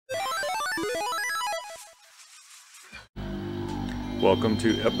Welcome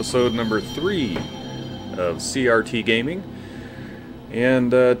to episode number 3 of CRT Gaming.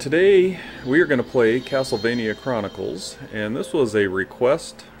 And today we are going to play Castlevania Chronicles. And this was a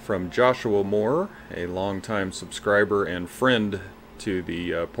request from Joshua Moore, a longtime subscriber and friend to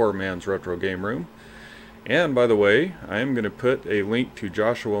the Poor Man's Retro Game Room. And by the way, I am going to put a link to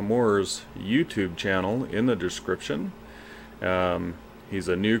Joshua Moore's YouTube channel in the description. He's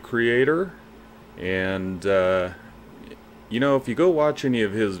a new creator, and you know, if you go watch any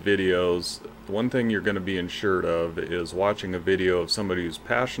of his videos, the one thing you're going to be ensured of is watching a video of somebody who's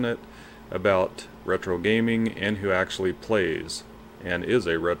passionate about retro gaming and who actually plays and is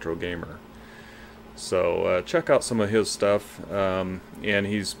a retro gamer. So check out some of his stuff, and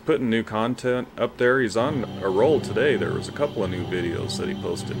he's putting new content up there. He's on a roll today. There was a couple of new videos that he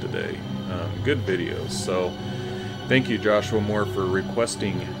posted today, good videos. So thank you, Joshua Moore, for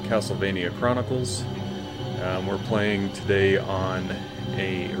requesting Castlevania Chronicles. We're playing today on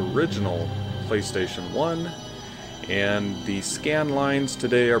a original PlayStation 1, and the scan lines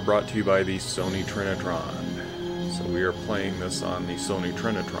today are brought to you by the Sony Trinitron. So we are playing this on the Sony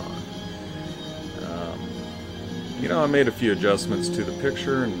Trinitron. You know, I made a few adjustments to the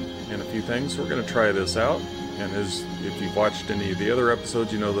picture and a few things. We're going to try this out, and if you've watched any of the other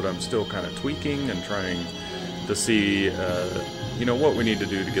episodes, you know that I'm still kind of tweaking and trying to see, you know, what we need to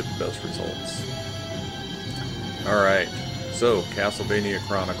do to get the best results. Alright, so Castlevania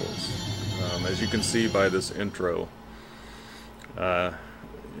Chronicles. As you can see by this intro,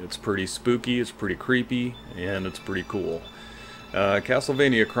 it's pretty spooky, it's pretty creepy, and it's pretty cool.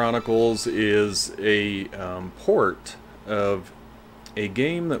 Castlevania Chronicles is a port of a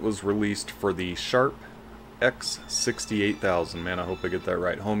game that was released for the Sharp X68000. Man, I hope I get that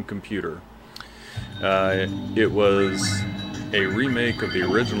right. Home computer. It was a remake of the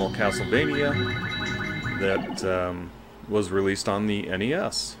original Castlevania that was released on the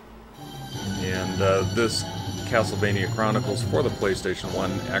NES. And this Castlevania Chronicles for the PlayStation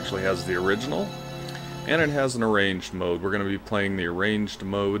 1 actually has the original, and it has an arranged mode. We're going to be playing the arranged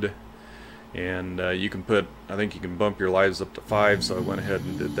mode, and you can put, I think you can bump your lives up to 5, so I went ahead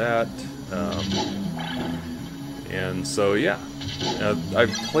and did that. And so yeah,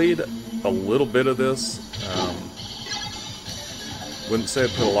 I've played a little bit of this. Wouldn't say I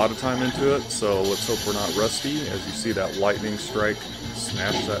put a lot of time into it, so let's hope we're not rusty. As you see that lightning strike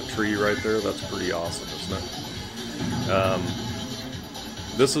smash that tree right there, that's pretty awesome, isn't it?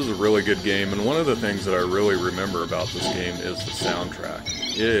 This is a really good game, and one of the things that I really remember about this game is the soundtrack.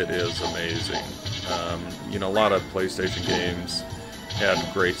 It is amazing. You know, a lot of PlayStation games had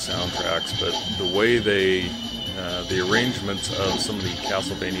great soundtracks, but the way the arrangements of some of the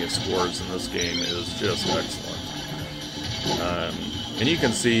Castlevania scores in this game is just excellent. And you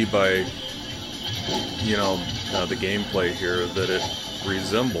can see by, you know, the gameplay here that it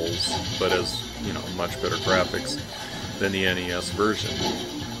resembles, but has, you know, much better graphics than the NES version.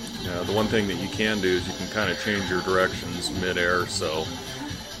 The one thing that you can do is you can kind of change your directions mid-air, so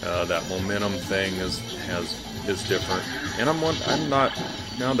that momentum thing is different. And I'm not,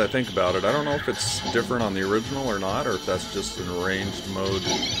 now that I think about it, I don't know if it's different on the original or not, or if that's just an arranged mode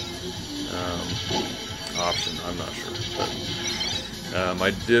option. I'm not sure, but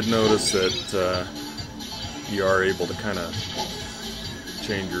I did notice that you are able to kind of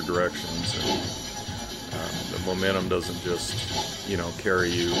change your directions, and the momentum doesn't just, you know, carry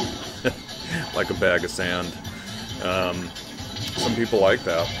you like a bag of sand. Some people like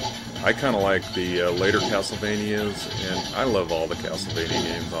that. I kind of like the later Castlevanias, and I love all the Castlevania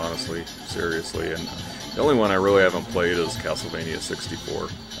games, honestly, seriously, and the only one I really haven't played is Castlevania 64.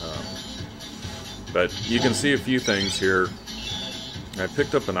 But you can see a few things here. I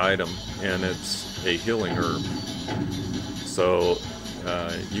picked up an item, and it's a healing herb. So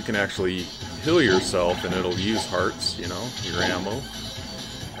you can actually heal yourself, and it'll use hearts, you know, your ammo.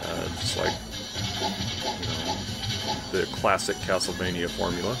 Just like, you know, the classic Castlevania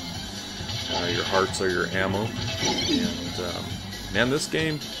formula. Your hearts are your ammo. And man, this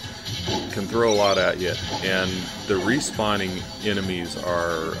game can throw a lot at you, and the respawning enemies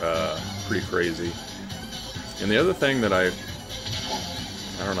are pretty crazy. And the other thing that I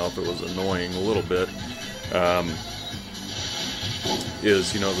don't know if it was annoying a little bit,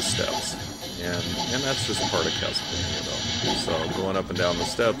 is, you know, the steps. And that's just part of Castlevania, though. So going up and down the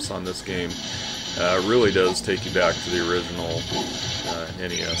steps on this game really does take you back to the original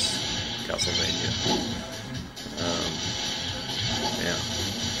NES Castlevania. Man.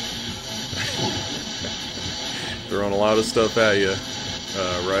 Throwing a lot of stuff at you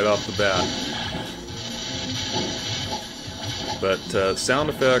right off the bat. But sound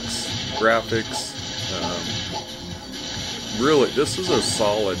effects, graphics, really, this is a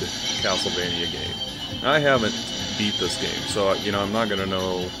solid Castlevania game. I haven't beat this game, so you know I'm not going to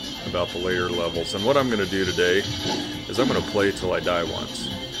know about the later levels. And what I'm going to do today is I'm going to play till I die once.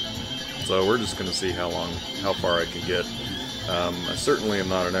 So we're just going to see how far I can get. I certainly am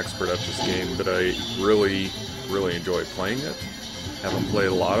not an expert at this game, but I really enjoy playing it. Haven't played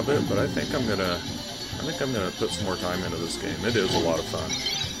a lot of it, but I think I'm gonna put some more time into this game. It is a lot of fun.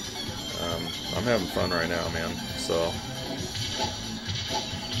 I'm having fun right now, man. So.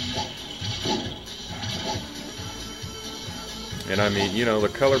 And I mean, you know, the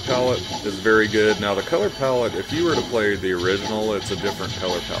color palette is very good. Now the color palette, if you were to play the original, it's a different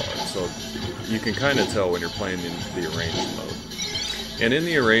color palette. So you can kind of tell when you're playing in the arranged mode. And in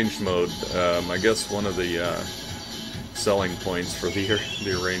the arranged mode, I guess one of the selling points for the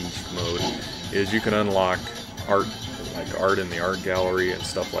arranged mode is you can unlock art, like art in the art gallery and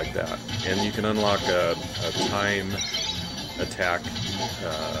stuff like that. And you can unlock a time attack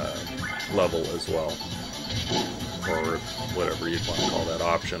level as well. Or whatever you'd want to call that,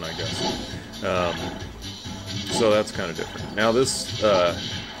 option, I guess. So that's kind of different. Now this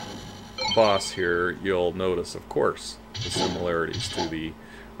boss here, you'll notice, of course, the similarities to the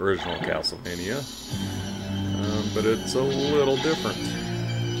original Castlevania, but it's a little different.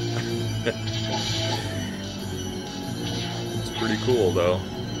 It's pretty cool, though,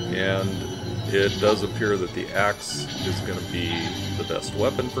 and it does appear that the axe is going to be the best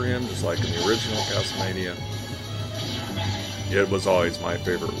weapon for him, just like in the original Castlevania. It was always my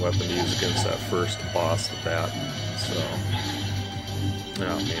favorite weapon to use against that first boss at that. So,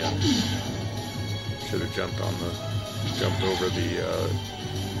 oh man, should have jumped over the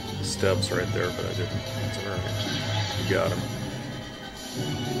steps right there, but I didn't. It's alright. We got him.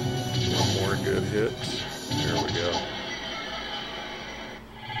 One more good hit. There we go.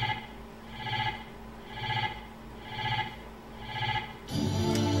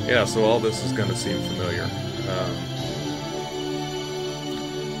 Yeah, so all this is going to seem familiar.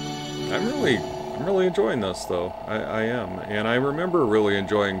 I'm really enjoying this, though. I am, and I remember really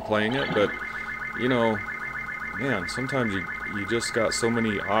enjoying playing it. But you know, man, sometimes you just got so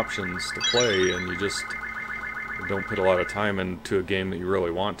many options to play, and you just don't put a lot of time into a game that you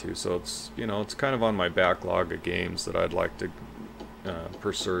really want to. So it's, you know, it's kind of on my backlog of games that I'd like to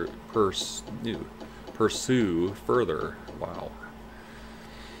pursue further. Wow.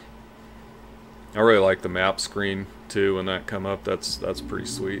 I really like the map screen too when that come up. That's pretty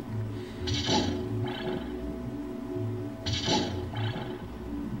sweet.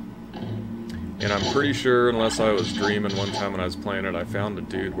 And I'm pretty sure, unless I was dreaming one time when I was playing it, I found a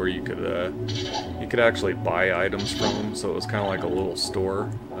dude where you could actually buy items from him, so it was kind of like a little store.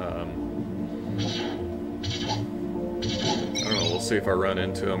 I don't know, we'll see if I run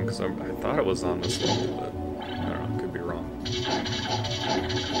into him, because I thought it was on this level, but I don't know, could be wrong.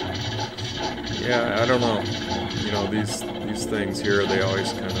 Yeah, I don't know. You know, these things here, they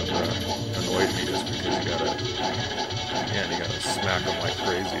always kind of annoy me, just because you gotta smack them like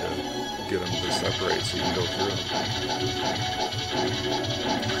crazy to get them to separate so you can go through them.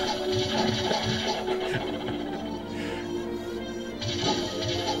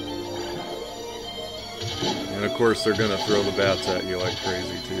 And of course, they're gonna throw the bats at you like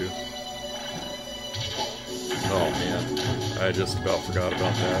crazy too. Oh man, I just about forgot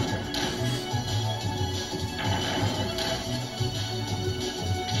about that.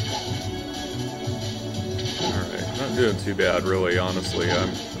 Not doing too bad, really. Honestly,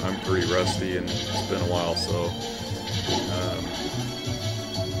 I'm pretty rusty, and it's been a while, so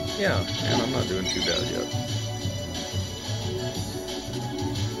yeah, and I'm not doing too bad yet.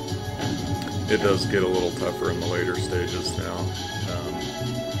 It does get a little tougher in the later stages now.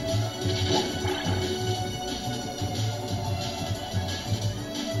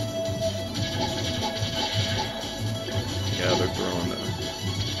 Yeah, they're throwing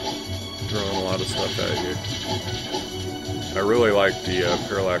a lot of stuff at you. I really like the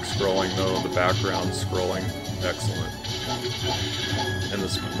parallax scrolling, though. The background scrolling, excellent. And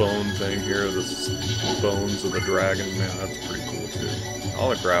this bone thing here, this bones of the dragon, man, that's pretty cool too. All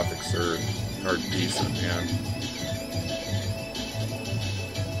the graphics are decent, man.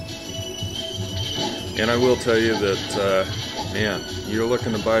 And I will tell you that, man, you're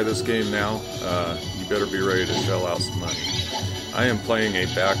looking to buy this game now, you better be ready to shell out some money. I am playing a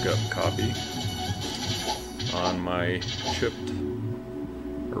backup copy on my chipped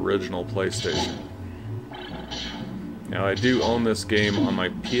original PlayStation. Now I do own this game on my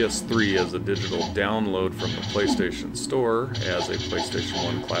PS3 as a digital download from the PlayStation Store as a PlayStation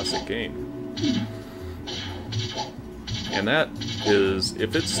 1 classic game. And that is,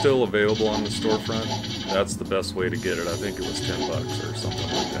 if it's still available on the storefront, that's the best way to get it. I think it was $10 or something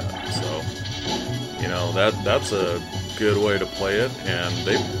like that. So, you know, that's a good way to play it. And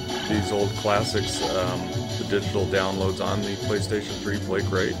these old classics, the digital downloads on the PlayStation 3 play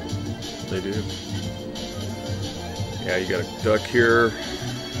great. They do. Yeah, you got a duck here.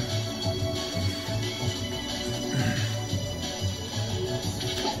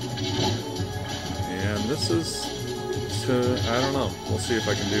 And this is, I don't know. We'll see if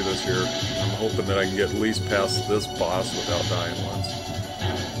I can do this here. I'm hoping that I can get at least past this boss without dying once.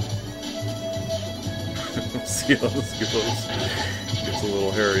 See how this goes. Gets a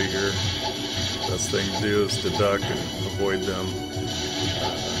little hairy here. Best thing to do is to duck and avoid them,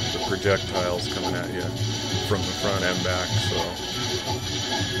 the projectiles coming at you from the front and back. So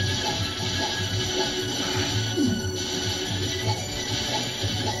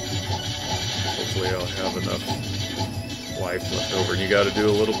hopefully I'll have enough life left over. And you got to do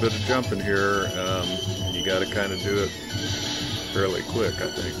a little bit of jumping here, and you got to kind of do it fairly quick, I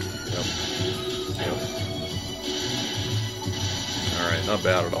think. Yep. Alright, not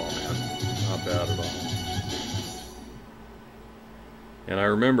bad at all, man. Not bad at all. And I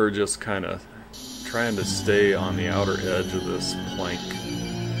remember just kind of trying to stay on the outer edge of this plank,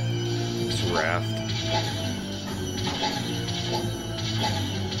 this raft.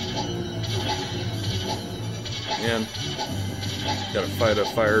 And gotta fight a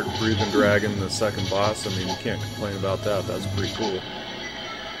fire-breathing dragon, the second boss. I mean, you can't complain about that. That's pretty cool.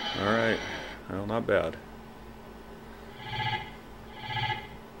 Alright, well, not bad.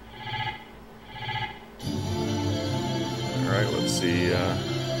 Alright, let's see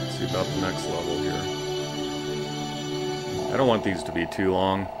about the next level here. I don't want these to be too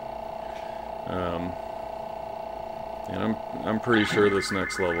long. And I'm pretty sure this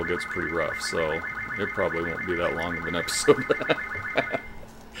next level gets pretty rough, so it probably won't be that long of an episode.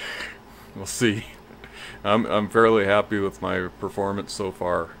 We'll see. I'm fairly happy with my performance so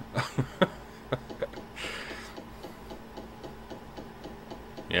far.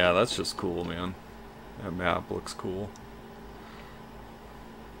 Yeah, that's just cool, man. That map looks cool.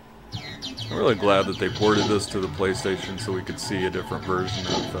 I'm really glad that they ported this to the PlayStation so we could see a different version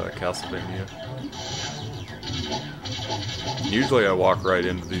of Castlevania. Usually I walk right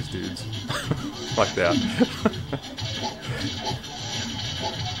into these dudes. Like that.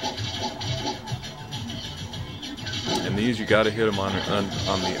 And these, you gotta hit them on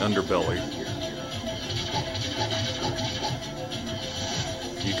the underbelly.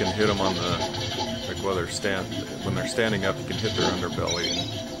 You can hit them on the, like when they're standing up, you can hit their underbelly. And,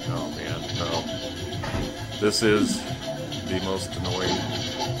 oh man, no. This is the most annoying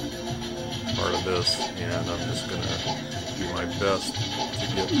part of this, and I'm just gonna do my best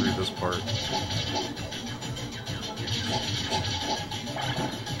to get through this part.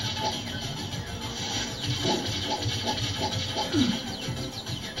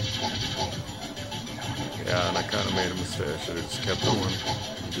 Yeah, and I kind of made a mistake. I should have just kept going.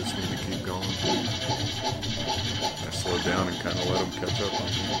 You just need to keep going. I slowed down and kind of let them catch up on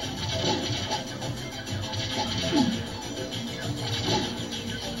me.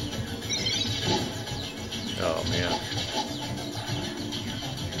 Oh, man.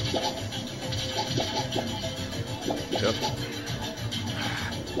 Yep.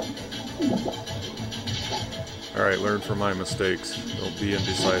 Alright, learn from my mistakes. Don't be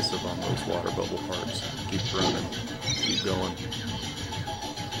indecisive on those water bubble parts. Keep running. Keep going.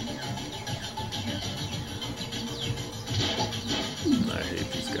 I hate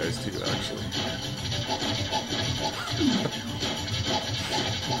these guys too, actually.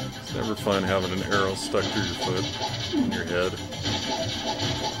 It's never fun having an arrow stuck through your foot in your head.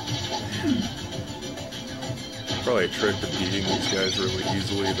 Probably a trick to beating these guys really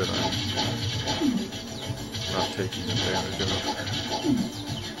easily that I'm not taking advantage of.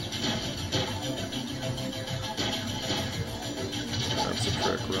 That's a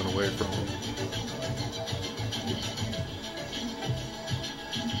trick, run away from them.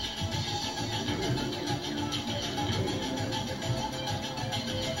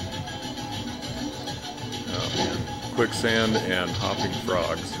 Oh man, quicksand and hopping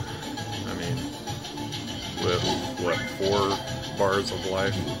frogs. I mean, with what, 4 bars of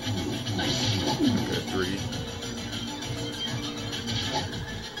life? Okay, 3.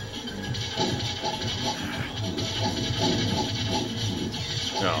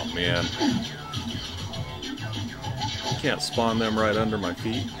 Oh man. You can't spawn them right under my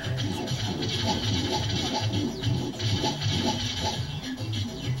feet.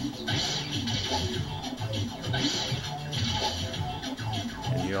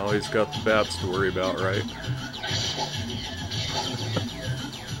 And you always got the bats to worry about, right?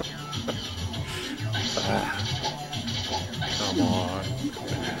 Come on.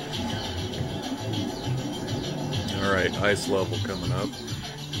 Alright, ice level coming up.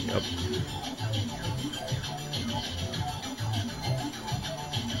 Yep.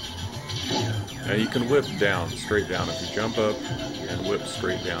 Now you can whip down, straight down. If you jump up and whip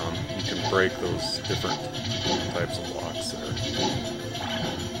straight down, you can break those different types of blocks there.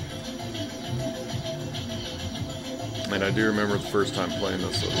 And I do remember the first time playing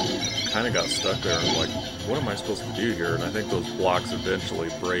this, I kind of got stuck there and like, what am I supposed to do here? And I think those blocks eventually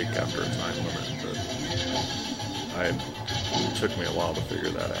break after a time limit, but it took me a while to figure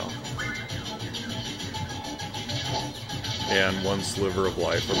that out. And one sliver of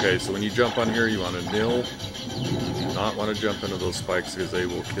life. Okay, so when you jump on here, you want to nil. You do not want to jump into those spikes because they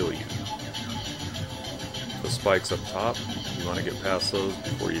will kill you. The spikes up top, you want to get past those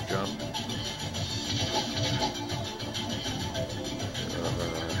before you jump.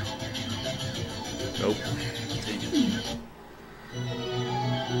 Nope.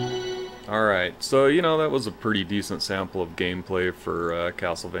 Alright, so you know, that was a pretty decent sample of gameplay for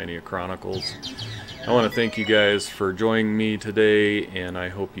Castlevania Chronicles. I want to thank you guys for joining me today, and I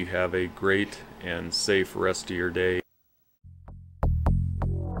hope you have a great and safe rest of your day.